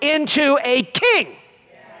transformed into a king,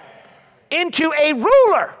 into a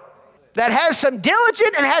ruler that has some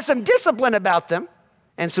diligence and has some discipline about them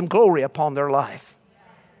and some glory upon their life.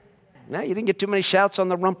 Now, you didn't get too many shouts on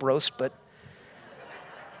the rump roast, but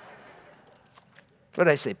what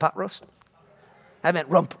did I say, pot roast? I meant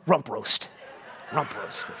rump roast. Rump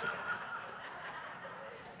roast.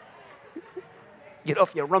 Get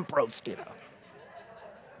off your rump roast, you know.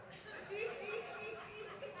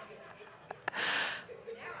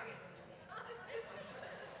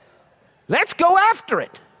 Let's go after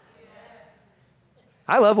it.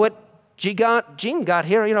 I love what Gene got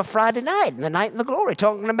here, you know, Friday night, in the night in the glory,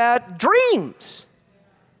 talking about dreams.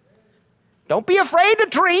 Don't be afraid to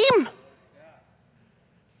dream.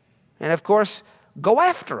 And of course, go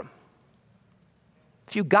after them.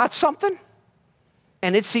 If you got something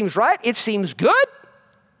and it seems right, it seems good,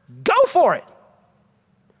 go for it.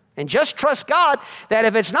 And just trust God that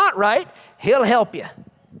if it's not right, he'll help you.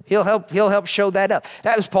 He'll help show that up.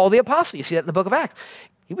 That was Paul the Apostle. You see that in the book of Acts.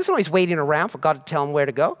 He wasn't always waiting around for God to tell him where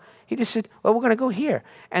to go. He just said, well, we're going to go here.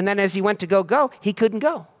 And then as he went to go, he couldn't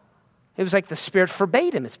go. It was like the Spirit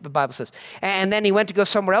forbade him, the Bible says. And then he went to go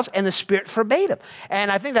somewhere else, and the Spirit forbade him.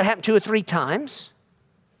 And I think that happened 2 or 3 times.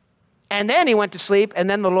 And then he went to sleep, and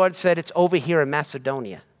then the Lord said, it's over here in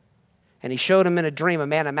Macedonia. And he showed him in a dream a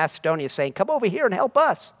man in Macedonia saying, come over here and help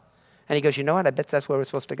us. And he goes, you know what? I bet that's where we're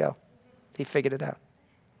supposed to go. He figured it out.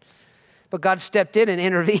 But God stepped in and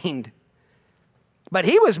intervened. But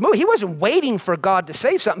he wasn't waiting for God to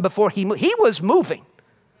say something before he was moving.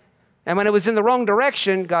 And when it was in the wrong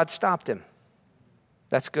direction, God stopped him.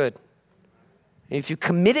 That's good. And if you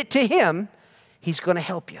commit it to him, he's going to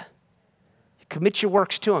help you. Commit your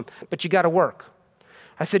works to him, but you got to work.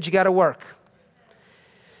 I said you got to work.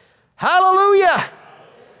 Hallelujah.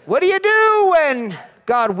 What do you do when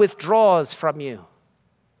God withdraws from you?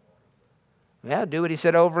 Well, do what he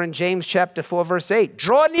said over in James chapter 4, verse 8.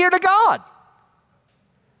 Draw near to God.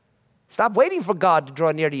 Stop waiting for God to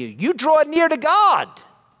draw near to you. You draw near to God,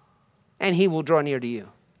 and he will draw near to you.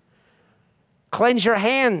 Cleanse your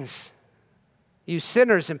hands, you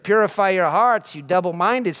sinners, and purify your hearts, you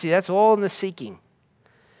double-minded. See, that's all in the seeking.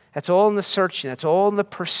 That's all in the searching. That's all in the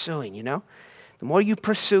pursuing, you know. The more you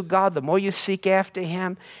pursue God, the more you seek after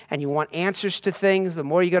him, and you want answers to things, the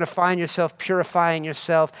more you're going to find yourself purifying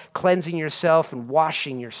yourself, cleansing yourself, and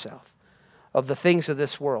washing yourself of the things of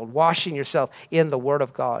this world, washing yourself in the Word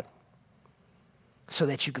of God so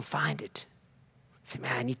that you can find it. Say,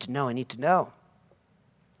 man, I need to know.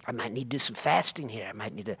 I might need to do some fasting here. I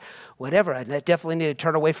might need to, whatever. I definitely need to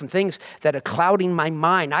turn away from things that are clouding my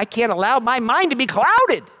mind. I can't allow my mind to be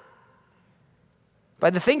clouded by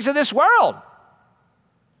the things of this world.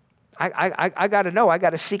 I got to know. I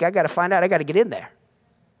got to seek. I got to find out. I got to get in there.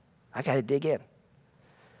 I got to dig in.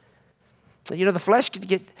 You know, the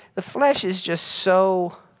flesh is just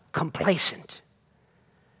so complacent.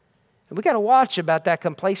 And we got to watch about that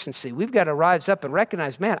complacency. We've got to rise up and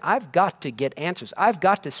recognize, man, I've got to get answers. I've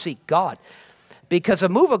got to seek God. Because a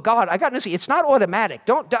move of God, I got to see, it's not automatic.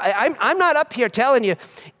 I'm not up here telling you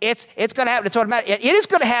it's going to happen, it's automatic. It is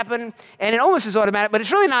going to happen, and it almost is automatic, but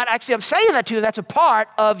it's really not. Actually, I'm saying that to you. That's a part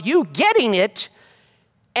of you getting it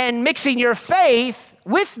and mixing your faith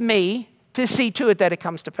with me to see to it that it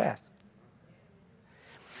comes to pass.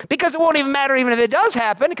 Because it won't even matter even if it does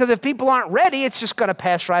happen, because if people aren't ready, it's just going to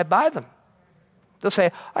pass right by them. They'll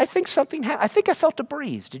say, I think something happened. I think I felt a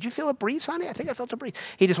breeze. Did you feel a breeze, honey? I think I felt a breeze.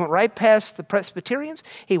 He just went right past the Presbyterians.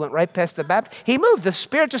 He went right past the Baptists. He moved. The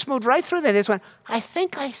Spirit just moved right through there. They just went, I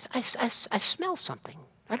think I smell something.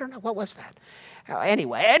 I don't know. What was that?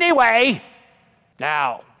 Anyway,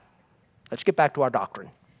 now, let's get back to our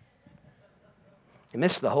doctrine. You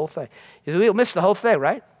missed the whole thing. You'll miss the whole thing,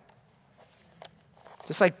 right?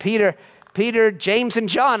 Just like Peter, James, and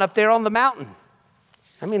John up there on the mountain.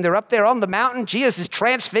 I mean, they're up there on the mountain. Jesus is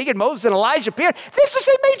transfigured. Moses and Elijah appeared. This is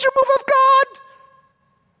a major move of God.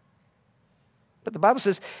 But the Bible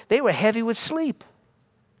says they were heavy with sleep.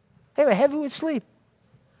 They were heavy with sleep.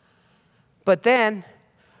 But then,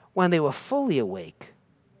 when they were fully awake,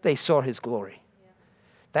 they saw his glory.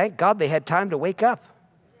 Thank God they had time to wake up.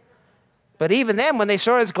 But even then, when they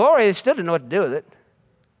saw his glory, they still didn't know what to do with it.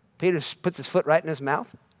 Peter puts his foot right in his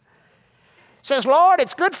mouth. Says, Lord,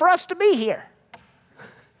 it's good for us to be here.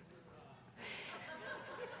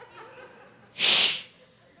 Shh.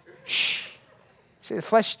 See, the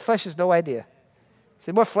flesh has no idea.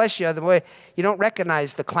 See, the more flesh you are, the more you don't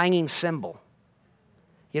recognize the clanging cymbal.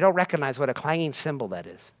 You don't recognize what a clanging cymbal that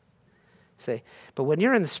is. See, but when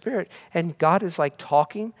you're in the Spirit and God is like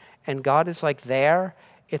talking and God is like there,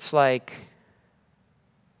 it's like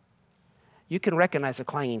you can recognize a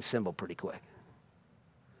clanging cymbal pretty quick.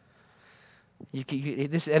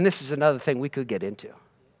 This is another thing we could get into.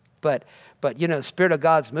 But you know, the Spirit of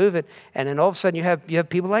God's moving, and then all of a sudden you have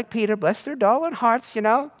people like Peter, bless their darling hearts, you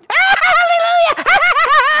know. Hallelujah!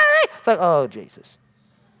 Like, oh, Jesus.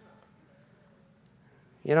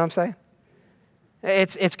 You know what I'm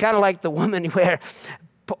saying? It's kind of like the woman where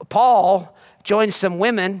Paul joined some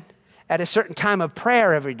women at a certain time of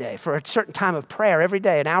prayer every day, for a certain time of prayer every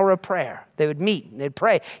day, an hour of prayer. They would meet and they'd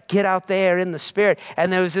pray, get out there in the Spirit.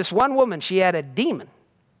 And there was this one woman, she had a demon.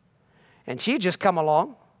 And she had just come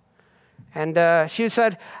along. And she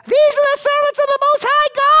said, these are the servants of the Most High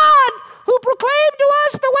God who proclaim to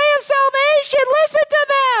us the way of salvation. Listen to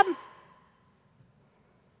them.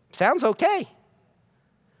 Sounds okay.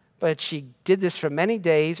 But she did this for many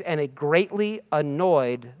days, and it greatly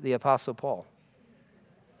annoyed the Apostle Paul.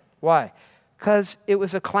 Why? Because it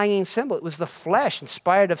was a clanging cymbal. It was the flesh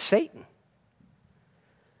inspired of Satan.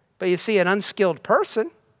 But you see, an unskilled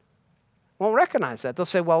person won't recognize that. They'll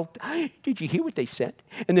say, well, did you hear what they said?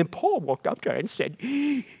 And then Paul walked up to her and said,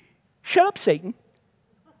 shut up, Satan.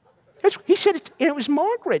 He said it, and it was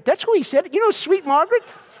Margaret. That's who he said it. You know, sweet Margaret?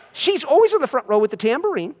 She's always on the front row with the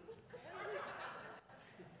tambourine.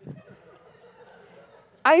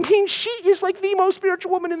 I mean, she is like the most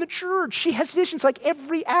spiritual woman in the church. She has visions like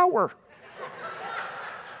every hour.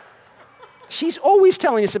 She's always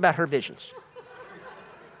telling us about her visions.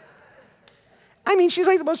 I mean, she's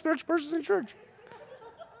like the most spiritual person in the church.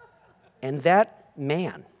 And that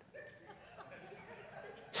man,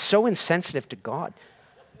 so insensitive to God,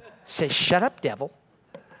 says, shut up, devil.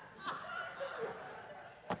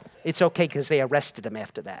 It's okay because they arrested him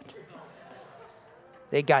after that.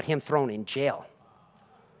 They got him thrown in jail.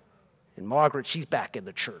 And Margaret, she's back in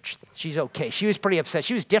the church. She's okay. She was pretty upset.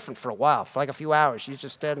 She was different for a while, for like a few hours. She was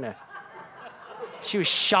just standing there. She was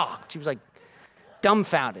shocked. She was like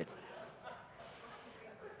dumbfounded.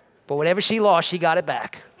 But whatever she lost, she got it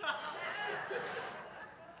back.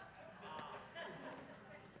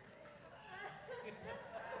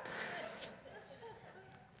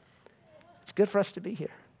 It's good for us to be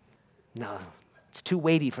here. No, it's too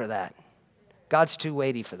weighty for that. God's too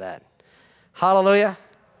weighty for that. Hallelujah.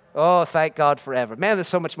 Oh, thank God forever. Man, there's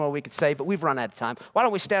so much more we could say, but we've run out of time. Why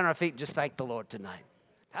don't we stand on our feet and just thank the Lord tonight?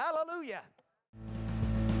 Hallelujah.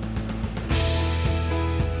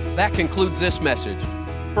 That concludes this message.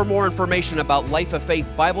 For more information about Life of Faith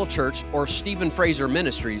Bible Church or Stephen Fraser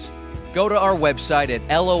Ministries, go to our website at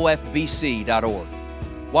lofbc.org.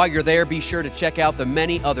 While you're there, be sure to check out the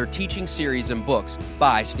many other teaching series and books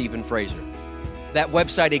by Stephen Fraser. That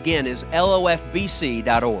website again is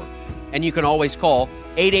lofbc.org, and you can always call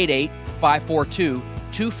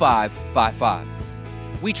 888-542-2555.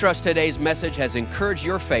 We trust today's message has encouraged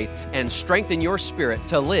your faith and strengthened your spirit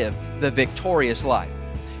to live the victorious life.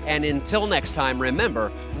 And until next time,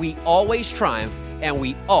 remember, we always triumph and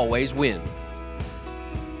we always win.